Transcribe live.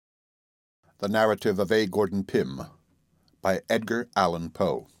The Narrative of A. Gordon Pym by Edgar Allan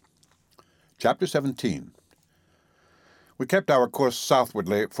Poe. Chapter 17. We kept our course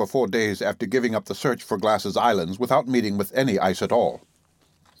southwardly for 4 days after giving up the search for Glass's Islands without meeting with any ice at all.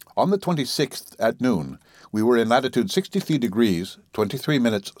 On the 26th at noon, we were in latitude 63 degrees, 23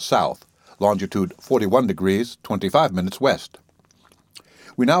 minutes south, longitude 41 degrees, 25 minutes west.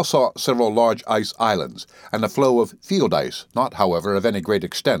 We now saw several large ice islands, and a floe of field ice, not, however, of any great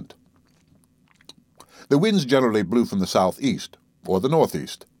extent. The winds generally blew from the southeast, or the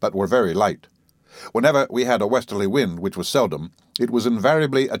northeast, but were very light. Whenever we had a westerly wind, which was seldom, it was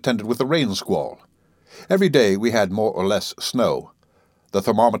invariably attended with a rain squall. Every day we had more or less snow. The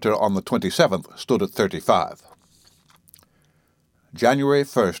thermometer on the 27th stood at 35. January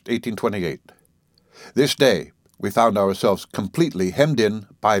 1st, 1828. This day we found ourselves completely hemmed in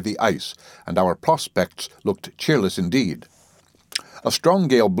by the ice, and our prospects looked cheerless indeed. A strong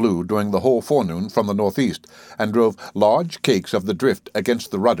gale blew during the whole forenoon from the northeast, and drove large cakes of the drift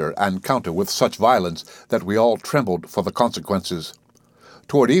against the rudder and counter with such violence that we all trembled for the consequences.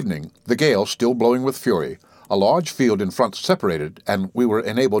 Toward evening, the gale still blowing with fury, a large field in front separated, and we were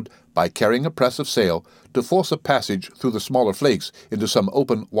enabled, by carrying a press of sail, to force a passage through the smaller flakes into some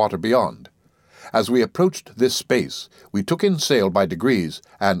open water beyond. As we approached this space, we took in sail by degrees,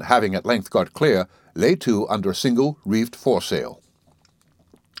 and, having at length got clear, lay to under a single reefed foresail.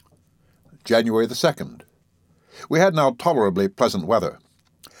 January the 2nd. We had now tolerably pleasant weather.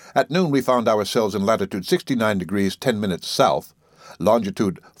 At noon we found ourselves in latitude 69 degrees 10 minutes south,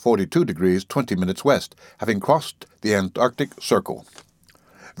 longitude 42 degrees 20 minutes west, having crossed the Antarctic Circle.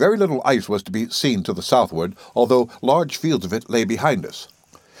 Very little ice was to be seen to the southward, although large fields of it lay behind us.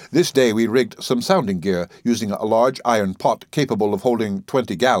 This day we rigged some sounding gear, using a large iron pot capable of holding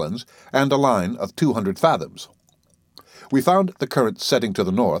 20 gallons, and a line of 200 fathoms. We found the current setting to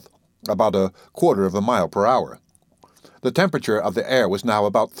the north, about a quarter of a mile per hour. The temperature of the air was now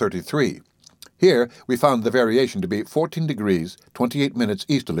about 33. Here we found the variation to be 14 degrees, 28 minutes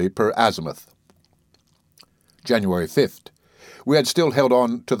easterly per azimuth. January 5th. We had still held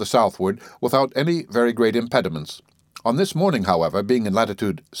on to the southward without any very great impediments. On this morning, however, being in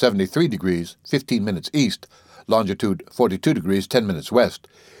latitude 73 degrees, 15 minutes east, longitude 42 degrees, 10 minutes west,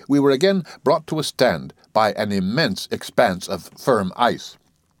 we were again brought to a stand by an immense expanse of firm ice.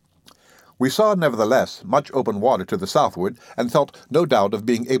 We saw, nevertheless, much open water to the southward, and felt no doubt of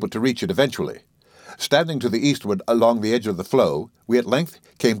being able to reach it eventually. Standing to the eastward along the edge of the floe, we at length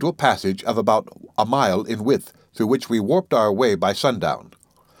came to a passage of about a mile in width, through which we warped our way by sundown.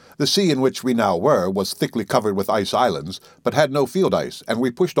 The sea in which we now were was thickly covered with ice islands, but had no field ice, and we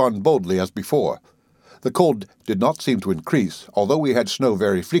pushed on boldly as before. The cold did not seem to increase, although we had snow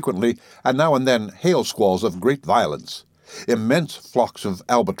very frequently, and now and then hail squalls of great violence. Immense flocks of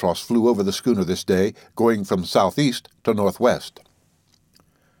albatross flew over the schooner this day, going from southeast to northwest.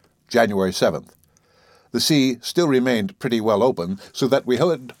 January 7th. The sea still remained pretty well open, so that we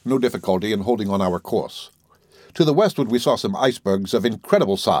had no difficulty in holding on our course. To the westward we saw some icebergs of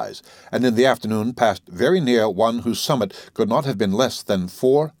incredible size, and in the afternoon passed very near one whose summit could not have been less than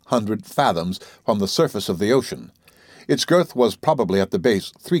 400 fathoms from the surface of the ocean. Its girth was probably at the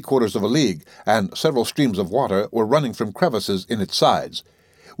base 3/4 of a league, and several streams of water were running from crevices in its sides.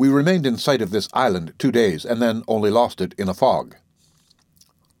 We remained in sight of this island 2 days, and then only lost it in a fog.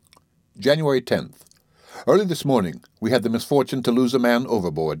 January 10th. Early this morning we had the misfortune to lose a man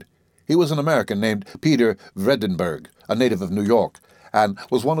overboard. He was an American named Peter Vredenberg, a native of New York, and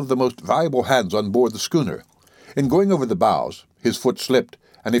was one of the most valuable hands on board the schooner. In going over the bows, his foot slipped,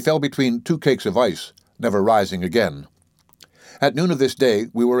 and he fell between 2 cakes of ice, never rising again. At noon of this day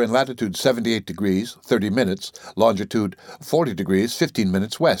we were in latitude 78 degrees, 30 minutes, longitude 40 degrees, 15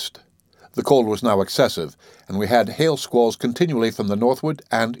 minutes west. The cold was now excessive, and we had hail squalls continually from the northward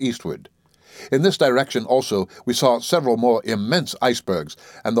and eastward. In this direction also we saw several more immense icebergs,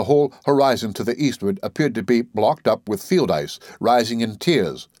 and the whole horizon to the eastward appeared to be blocked up with field ice, rising in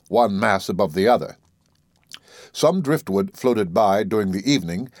tiers, one mass above the other. Some driftwood floated by during the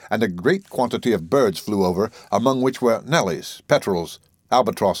evening, and a great quantity of birds flew over, among which were nellies, petrels,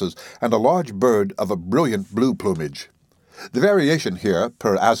 albatrosses, and a large bird of a brilliant blue plumage. The variation here,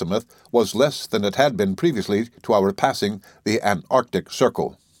 per azimuth, was less than it had been previously to our passing the Antarctic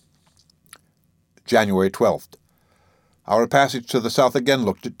Circle. January 12th. Our passage to the south again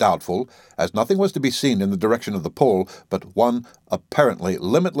looked doubtful, as nothing was to be seen in the direction of the pole but one apparently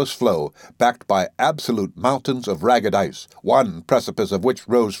limitless floe, backed by absolute mountains of ragged ice, one precipice of which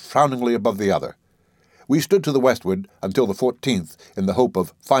rose frowningly above the other. We stood to the westward until the 14th in the hope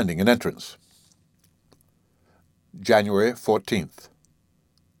of finding an entrance. January 14th.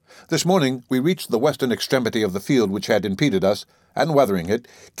 This morning we reached the western extremity of the field which had impeded us, and weathering it,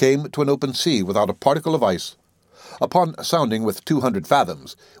 came to an open sea without a particle of ice. Upon sounding with 200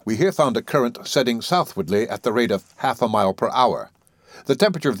 fathoms, we here found a current setting southwardly at the rate of half a mile per hour. The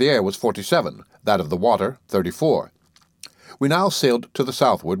temperature of the air was 47, that of the water 34. We now sailed to the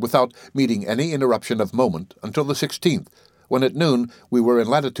southward without meeting any interruption of moment until the 16th, when at noon we were in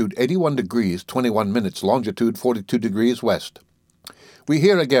latitude 81 degrees 21 minutes, longitude 42 degrees west. We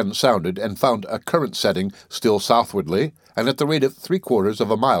here again sounded and found a current setting still southwardly and at the rate of 3/4 of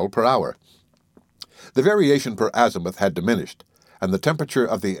a mile per hour. The variation per azimuth had diminished, and the temperature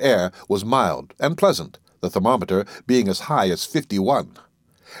of the air was mild and pleasant, the thermometer being as high as 51.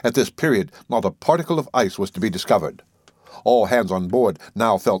 At this period not a particle of ice was to be discovered. All hands on board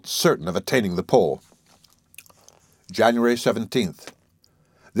now felt certain of attaining the pole. January 17th.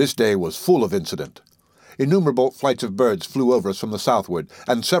 This day was full of incident. Innumerable flights of birds flew over us from the southward,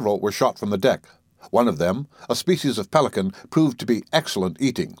 and several were shot from the deck. One of them, a species of pelican, proved to be excellent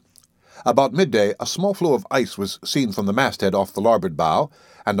eating. About midday a small floe of ice was seen from the masthead off the larboard bow,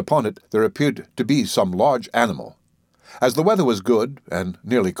 and upon it there appeared to be some large animal. As the weather was good and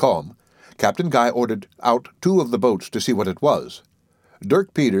nearly calm, Captain Guy ordered out 2 of the boats to see what it was.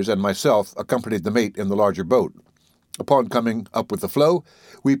 Dirk Peters and myself accompanied the mate in the larger boat. Upon coming up with the floe,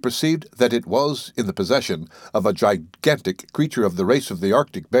 we perceived that it was in the possession of a gigantic creature of the race of the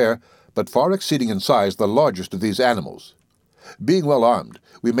Arctic bear, but far exceeding in size the largest of these animals. Being well armed,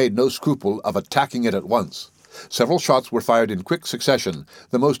 we made no scruple of attacking it at once. Several shots were fired in quick succession,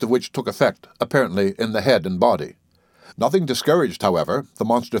 the most of which took effect, apparently, in the head and body. Nothing discouraged, however, the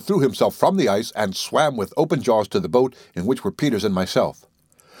monster threw himself from the ice and swam with open jaws to the boat in which were Peters and myself.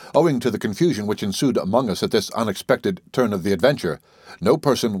 Owing to the confusion which ensued among us at this unexpected turn of the adventure, no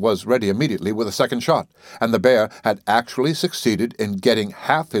person was ready immediately with a second shot, and the bear had actually succeeded in getting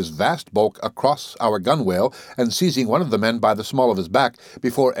half his vast bulk across our gunwale and seizing one of the men by the small of his back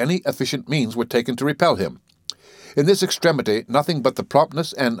before any efficient means were taken to repel him. In this extremity, nothing but the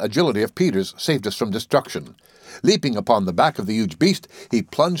promptness and agility of Peters saved us from destruction. Leaping upon the back of the huge beast, he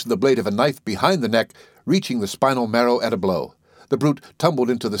plunged the blade of a knife behind the neck, reaching the spinal marrow at a blow. The brute tumbled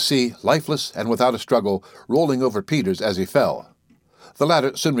into the sea, lifeless and without a struggle, rolling over Peters as he fell. The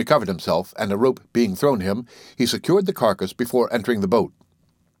latter soon recovered himself, and a rope being thrown him, he secured the carcass before entering the boat.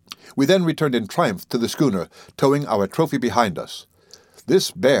 We then returned in triumph to the schooner, towing our trophy behind us.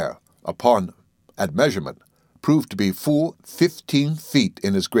 This bear, upon admeasurement, proved to be full 15 feet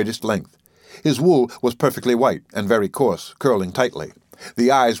in his greatest length. His wool was perfectly white and very coarse, curling tightly. The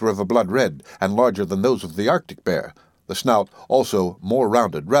eyes were of a blood red and larger than those of the Arctic bear, the snout also more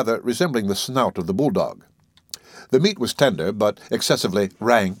rounded, rather resembling the snout of the bulldog. The meat was tender, but excessively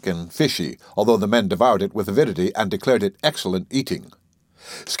rank and fishy, although the men devoured it with avidity and declared it excellent eating.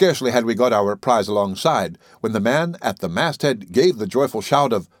 Scarcely had we got our prize alongside, when the man at the masthead gave the joyful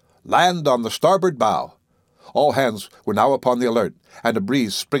shout of "Land on the starboard bow!" All hands were now upon the alert, and a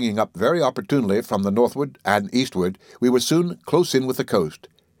breeze springing up very opportunely from the northward and eastward, we were soon close in with the coast.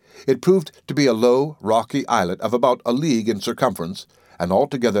 It proved to be a low, rocky islet of about a league in circumference, and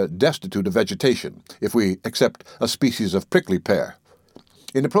altogether destitute of vegetation, if we except a species of prickly pear.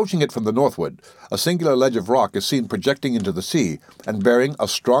 In approaching it from the northward, a singular ledge of rock is seen projecting into the sea, and bearing a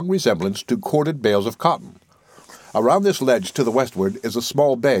strong resemblance to corded bales of cotton. Around this ledge to the westward is a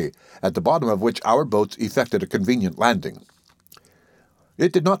small bay, at the bottom of which our boats effected a convenient landing.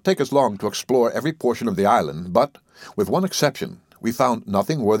 It did not take us long to explore every portion of the island, but, with one exception, we found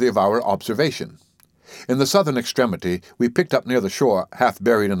nothing worthy of our observation. In the southern extremity, we picked up near the shore, half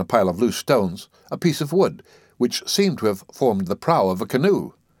buried in a pile of loose stones, a piece of wood, which seemed to have formed the prow of a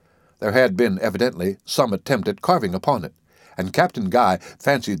canoe. There had been, evidently, some attempt at carving upon it, and Captain Guy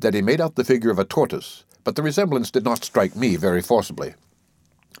fancied that he made out the figure of a tortoise, but the resemblance did not strike me very forcibly.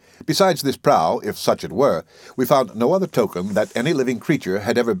 Besides this prow, if such it were, we found no other token that any living creature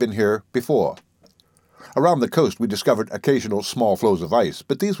had ever been here before. Around the coast we discovered occasional small floes of ice,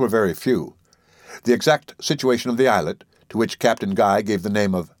 but these were very few. The exact situation of the islet, to which Captain Guy gave the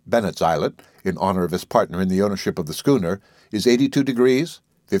name of Bennet's Islet, in honor of his partner in the ownership of the schooner, is 82 degrees,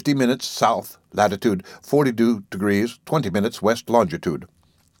 50 minutes south, latitude 42 degrees, 20 minutes west longitude.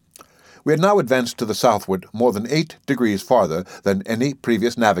 We had now advanced to the southward more than 8 degrees farther than any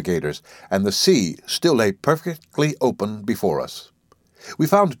previous navigators, and the sea still lay perfectly open before us. We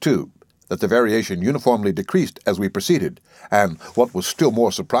found, too, that the variation uniformly decreased as we proceeded, and, what was still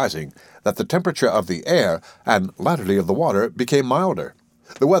more surprising, that the temperature of the air and latterly of the water became milder.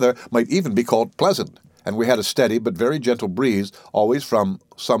 The weather might even be called pleasant, and we had a steady but very gentle breeze always from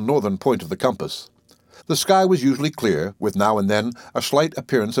some northern point of the compass. The sky was usually clear, with now and then a slight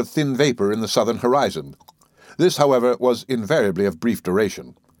appearance of thin vapor in the southern horizon. This, however, was invariably of brief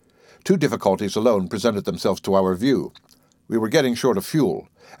duration. Two difficulties alone presented themselves to our view. We were getting short of fuel,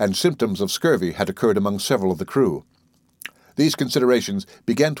 and symptoms of scurvy had occurred among several of the crew. These considerations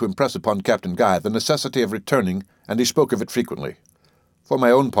began to impress upon Captain Guy the necessity of returning, and he spoke of it frequently. For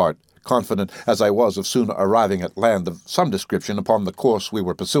my own part, confident as I was of soon arriving at land of some description upon the course we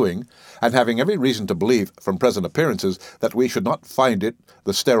were pursuing, and having every reason to believe, from present appearances, that we should not find it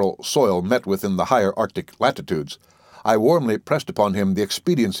the sterile soil met with in the higher Arctic latitudes, I warmly pressed upon him the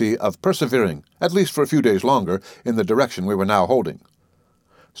expediency of persevering, at least for a few days longer, in the direction we were now holding.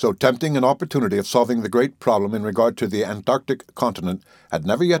 So tempting an opportunity of solving the great problem in regard to the Antarctic continent had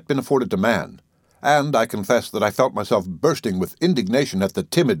never yet been afforded to man, and I confess that I felt myself bursting with indignation at the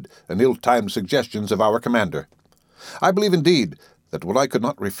timid and ill-timed suggestions of our commander. I believe, indeed, that what I could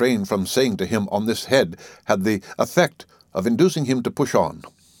not refrain from saying to him on this head had the effect of inducing him to push on.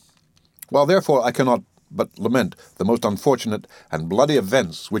 While therefore I cannot but lament the most unfortunate and bloody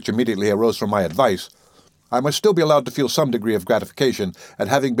events which immediately arose from my advice, I must still be allowed to feel some degree of gratification at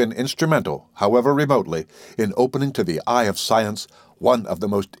having been instrumental, however remotely, in opening to the eye of science one of the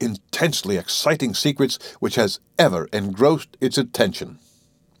most intensely exciting secrets which has ever engrossed its attention.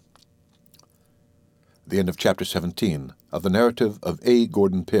 The end of Chapter 17 of the narrative of A.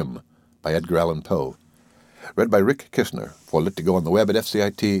 Gordon Pym by Edgar Allan Poe. Read by Rick Kistner for Lit to Go on the web at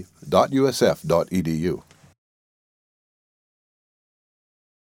fcit.usf.edu.